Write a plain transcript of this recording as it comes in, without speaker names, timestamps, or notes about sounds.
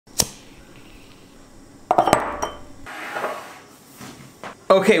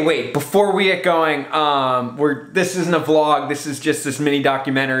Okay, wait, before we get going, this isn't a vlog, this is just this mini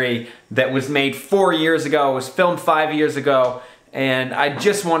documentary that was made 4 years ago, it was filmed 5 years ago, and I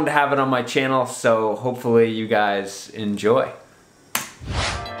just wanted to have it on my channel, so hopefully you guys enjoy.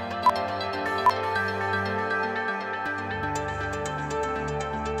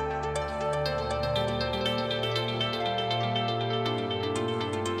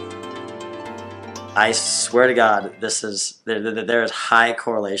 I swear to God, there is high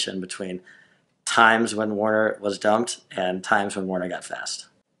correlation between times when Warner was dumped and times when Warner got fast.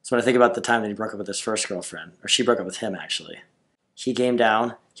 So when I think about the time that he broke up with his first girlfriend, or she broke up with him actually, he came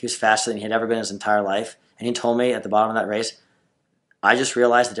down, he was faster than he had ever been in his entire life, and he told me at the bottom of that race, I just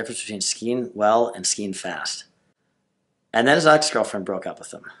realized the difference between skiing well and skiing fast. And then his ex-girlfriend broke up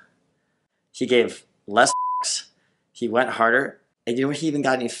with him. He gave less he went harder, and you know what, he even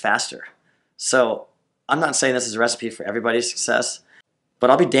got any faster. So I'm not saying this is a recipe for everybody's success, but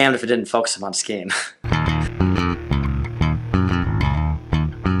I'll be damned if it didn't focus him on skiing.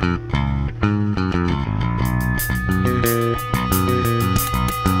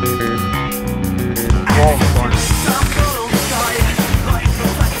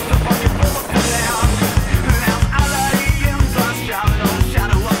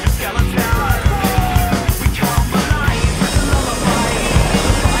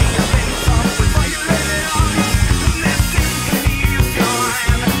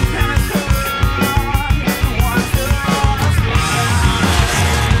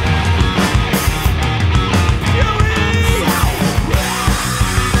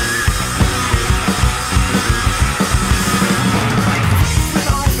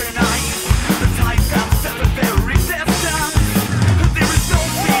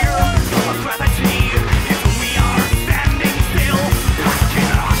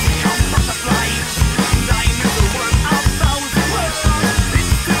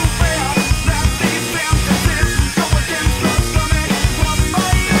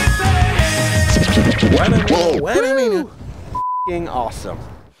 Awesome.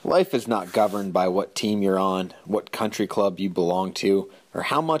 Life is not governed by what team you're on, what country club you belong to, or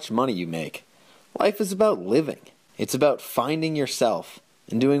how much money you make. Life is about living. It's about finding yourself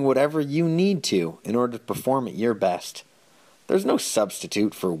and doing whatever you need to in order to perform at your best. There's no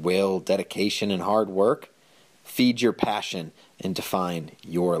substitute for will, dedication, and hard work. Feed your passion and define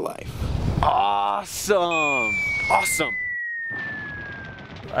your life. Awesome! Awesome!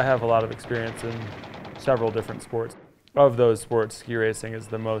 I have a lot of experience in several different sports. Of those sports, ski racing is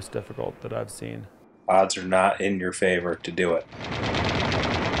the most difficult that I've seen. Odds are not in your favor to do it.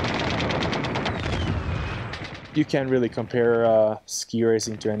 You can't really compare ski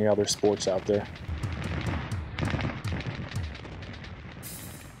racing to any other sports out there.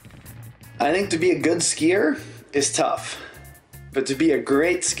 I think to be a good skier is tough, but to be a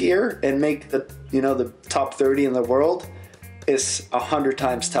great skier and make the top 30 in the world is 100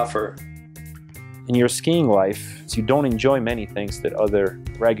 times tougher. In your skiing life, you don't enjoy many things that other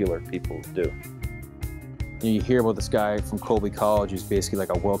regular people do. You hear about this guy from Colby College who's basically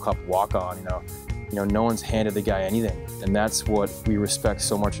like a World Cup walk-on, you know, no one's handed the guy anything, and that's what we respect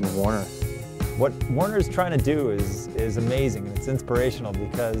so much in Warner. What Warner's trying to do is amazing, and it's inspirational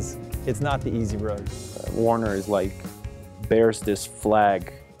because it's not the easy road. Warner is like, bears this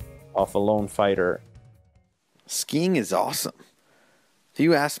flag of a lone fighter. Skiing is awesome. If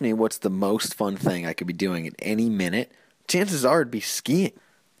you ask me what's the most fun thing I could be doing at any minute, chances are it'd be skiing.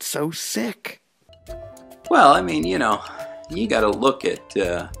 It's so sick. Well, I mean, you know, you got to look at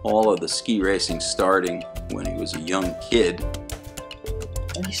all of the ski racing starting when he was a young kid.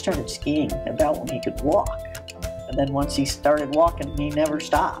 And he started skiing about when he could walk. And then once he started walking, he never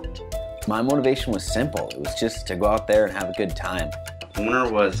stopped. My motivation was simple. It was just to go out there and have a good time.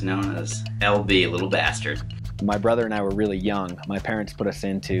 Warner was known as LB, Little Bastard. My brother and I were really young. My parents put us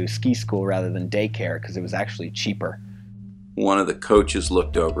into ski school rather than daycare because it was actually cheaper. One of the coaches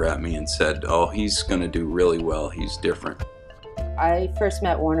looked over at me and said, "Oh, he's going to do really well. He's different." I first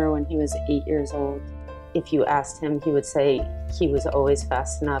met Warner when he was 8 years old. If you asked him, he would say he was always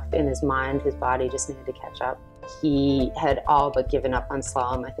fast enough in his mind. His body just needed to catch up. He had all but given up on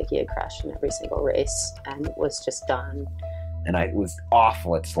slalom. I think he had crashed in every single race and was just done. And I was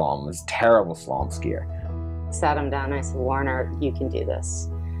awful at slalom. I was a terrible slalom skier. Sat him down and I said, "Warner, you can do this.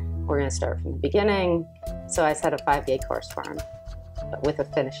 We're going to start from the beginning." So I set a 5-gate course for him with a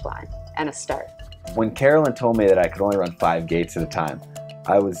finish line and a start. When Carolyn told me that I could only run 5 gates at a time,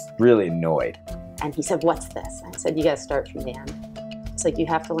 I was really annoyed. And he said, "What's this?" I said, "You got to start from the end." It's like you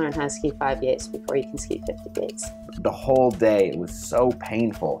have to learn how to ski 5 gates before you can ski 50 gates. The whole day was so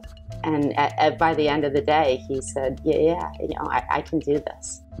painful. And by the end of the day, he said, yeah, you know, I can do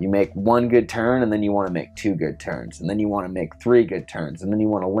this. You make one good turn, and then you want to make 2 good turns, and then you want to make 3 good turns, and then you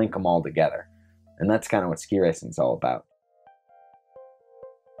want to link them all together. And that's kind of what ski racing is all about.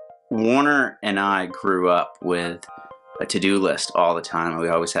 Warner and I grew up with a to-do list all the time. We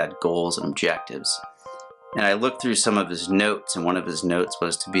always had goals and objectives. And I looked through some of his notes, and one of his notes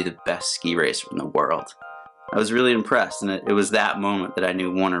was to be the best ski racer in the world. I was really impressed, and it was that moment that I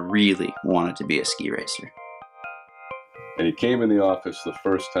knew Warner really wanted to be a ski racer. And he came in the office the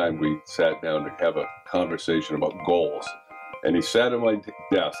first time we sat down to have a conversation about goals. And he sat at my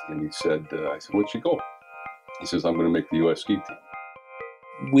desk and he said, I said, what's your goal? He says, I'm going to make the U.S. ski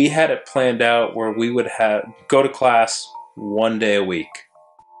team. We had it planned out where we would go to class 1 day a week.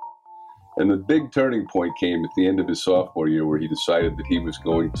 And the big turning point came at the end of his sophomore year where he decided that he was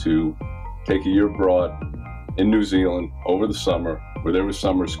going to take a year abroad in New Zealand over the summer where there were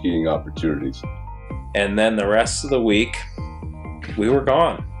summer skiing opportunities. And then the rest of the week, we were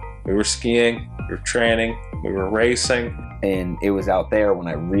gone. We were skiing, we were training, we were racing. And it was out there when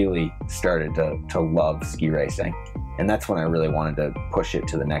I really started to love ski racing. And that's when I really wanted to push it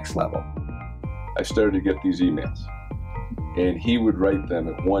to the next level. I started to get these emails. And he would write them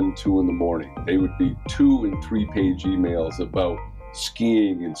at 1, 2 in the morning. They would be 2- and 3-page emails about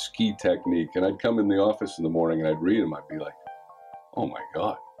skiing and ski technique. And I'd come in the office in the morning and I'd read them. I'd be like, oh my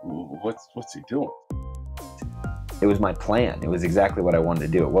God, what's he doing? It was my plan. It was exactly what I wanted to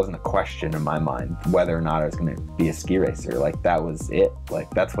do. It wasn't a question in my mind whether or not I was going to be a ski racer. Like, that was it. Like,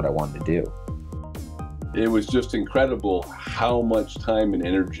 that's what I wanted to do. It was just incredible how much time and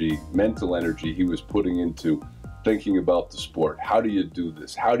energy, mental energy, he was putting into thinking about the sport. How do you do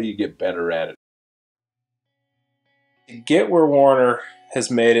this? How do you get better at it? To get where Warner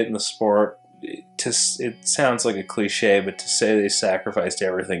has made it in the sport, it sounds like a cliche, but to say they sacrificed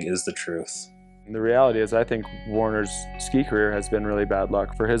everything is the truth. The reality is, I think Warner's ski career has been really bad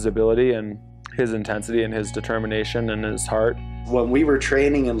luck for his ability and his intensity and his determination and his heart. When we were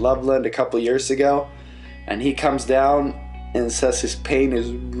training in Loveland a couple years ago, and he comes down and says his pain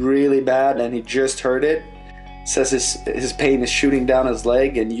is really bad and he just heard it, says his pain is shooting down his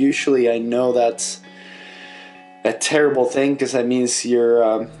leg, and usually I know that's a terrible thing because that means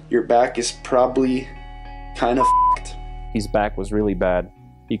your back is probably kind of f***ed. His back was really bad.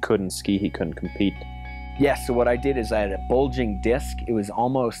 He couldn't ski, he couldn't compete. Yeah, so what I did is I had a bulging disc. It was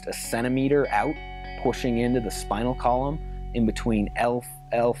almost a centimeter out, pushing into the spinal column in between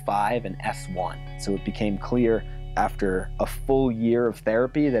L5 and S1. So it became clear after a full year of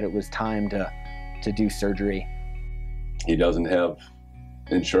therapy that it was time to do surgery. He doesn't have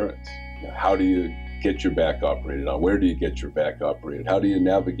insurance. How do you get your back operated on? Where do you get your back operated? How do you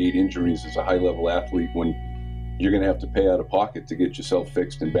navigate injuries as a high-level athlete when you're going to have to pay out of pocket to get yourself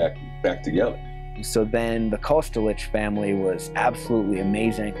fixed and back together? So then the Kostelich family was absolutely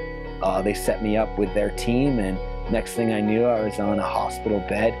amazing. They set me up with their team, and next thing I knew, I was on a hospital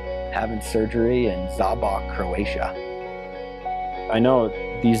bed having surgery in Zabok, Croatia. I know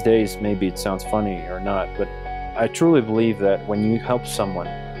these days maybe it sounds funny or not, but I truly believe that when you help someone,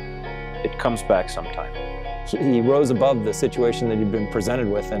 it comes back sometime. He rose above the situation that he'd been presented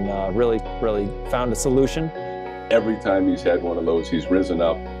with and really found a solution. Every time he's had one of those, he's risen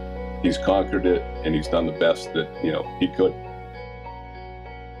up, he's conquered it, and he's done the best that, he could.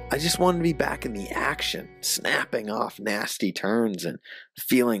 I just wanted to be back in the action, snapping off nasty turns and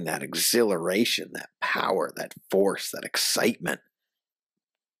feeling that exhilaration, that power, that force, that excitement.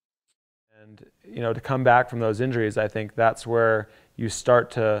 And, to come back from those injuries, I think that's where you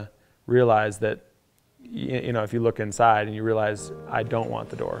start to realize that, if you look inside and you realize, I don't want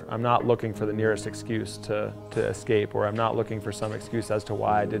the door. I'm not looking for the nearest excuse to escape, or I'm not looking for some excuse as to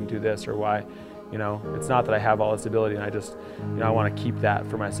why I didn't do this or why, it's not that I have all this ability and I just, I want to keep that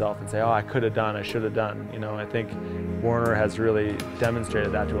for myself and say, oh, I could have done, I should have done. I think Warner has really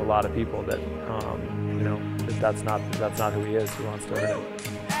demonstrated that to a lot of people that, that's not who he is. He wants to earn it.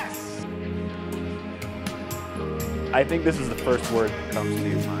 I think this is the first word that comes to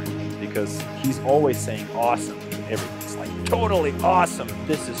your mind because he's always saying awesome to everything. It's like totally awesome.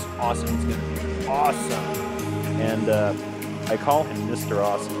 This is awesome. It's going to be awesome. And I call him Mr.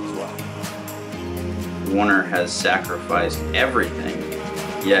 Awesome as well. Warner has sacrificed everything,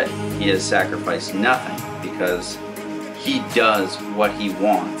 yet he has sacrificed nothing because he does what he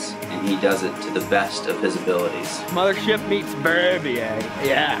wants and he does it to the best of his abilities. Mothership meets Verbier.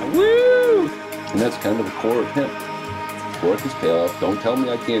 Yeah, woo! And that's kind of the core of him. Work his tail off. Don't tell me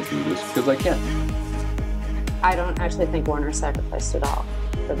I can't do this, because I can. I don't actually think Warner sacrificed it all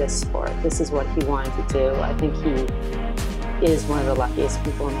for this sport. This is what he wanted to do. I think he is one of the luckiest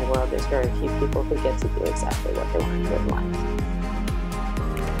people in the world. There's very few people who get to do exactly what they want to do in life.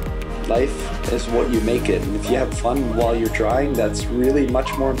 Life is what you make it, and if you have fun while you're trying, that's really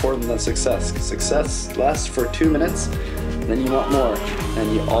much more important than success. Success lasts for 2 minutes, then you want more,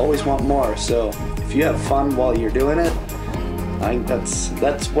 and you always want more. So if you have fun while you're doing it, I think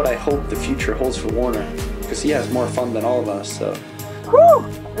that's what I hope the future holds for Warner, because he has more fun than all of us. So. Woo!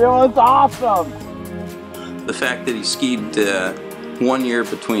 It was awesome. The fact that he skied 1 year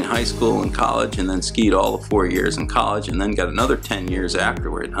between high school and college, and then skied all the 4 years in college, and then got another 10 years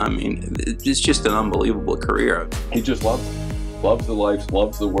afterward. I mean, it's just an unbelievable career. He just loves the life,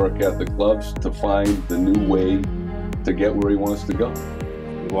 loves the work ethic, loves to find the new way to get where he wants to go.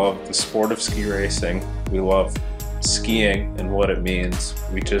 We love the sport of ski racing. We love skiing and what it means.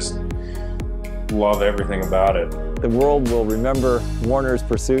 We just love everything about it. The world will remember Warner's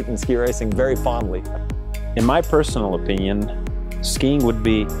pursuit in ski racing very fondly. In my personal opinion, skiing would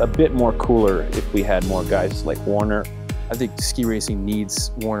be a bit more cooler if we had more guys like Warner. I think ski racing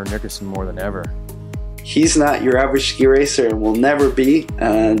needs Warner Nickerson more than ever. He's not your average ski racer and will never be,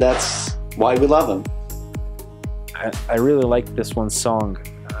 and that's why we love him. I really like this one song.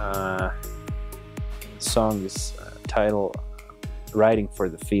 The song is titled Riding for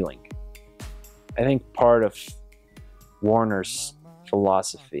the Feeling. I think part of Warner's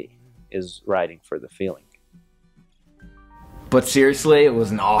philosophy is riding for the feeling. But seriously, it was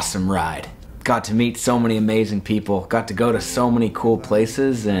an awesome ride. Got to meet so many amazing people, got to go to so many cool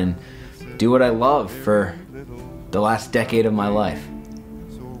places and do what I love for the last decade of my life.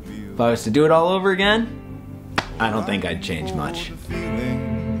 If I was to do it all over again, I don't think I'd change much.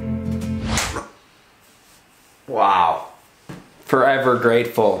 Wow. Forever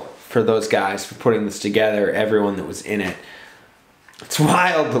grateful for those guys for putting this together, everyone that was in it. It's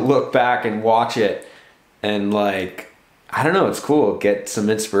wild to look back and watch it and like, I don't know, it's cool. Get some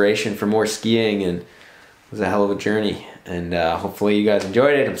inspiration for more skiing, and it was a hell of a journey. And hopefully you guys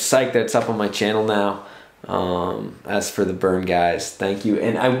enjoyed it. I'm psyched that it's up on my channel now. As for the burn guys, thank you.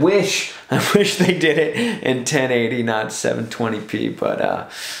 And I wish they did it in 1080, not 720p,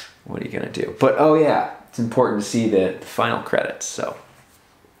 but what are you gonna do? But oh yeah, it's important to see the final credits, so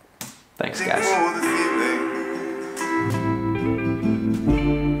thanks guys.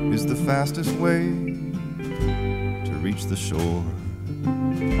 Is the fastest way to reach the shore,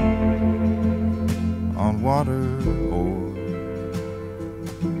 on water or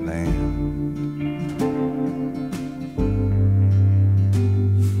land.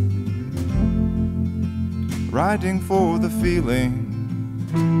 Riding for the feeling,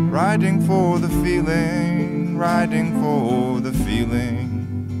 riding for the feeling, riding for the feeling.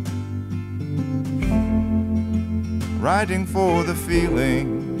 Riding for the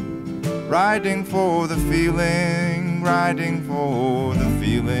feeling, riding for the feeling, riding for the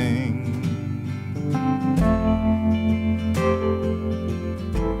feeling.